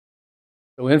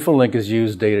So InfoLink is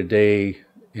used day to day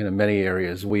in many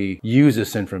areas. We use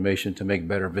this information to make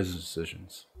better business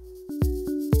decisions.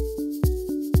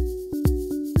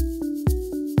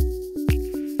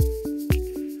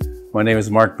 My name is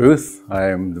Mark Booth. I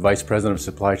am the Vice President of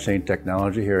Supply Chain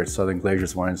Technology here at Southern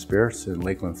Glazer's Wine & Spirits in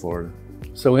Lakeland, Florida.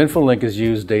 So InfoLink is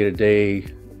used day to day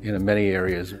in many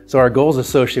areas. So our goals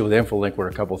associated with InfoLink were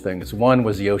a couple things. One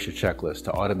was the OSHA checklist,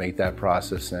 to automate that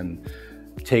process and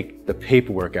take the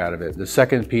paperwork out of it. The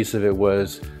second piece of it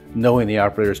was knowing the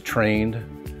operator is trained,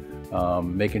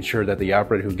 making sure that the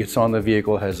operator who gets on the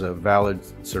vehicle has a valid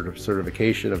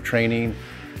certification of training.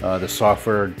 The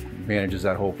software manages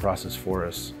that whole process for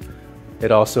us.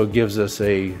 It also gives us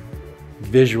a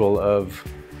visual of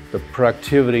the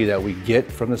productivity that we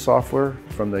get from the software,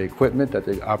 from the equipment that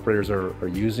the operators are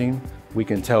using. We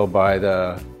can tell by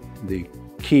the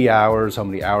key hours, how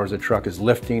many hours a truck is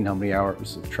lifting, how many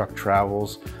hours the truck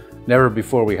travels. Never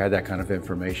before we had that kind of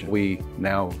information. We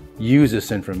now use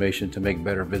this information to make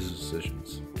better business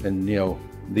decisions. And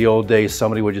the old days,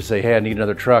 somebody would just say, hey, I need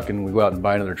another truck, and we go out and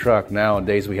buy another truck.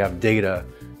 Nowadays, we have data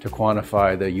to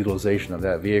quantify the utilization of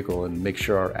that vehicle and make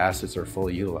sure our assets are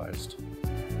fully utilized.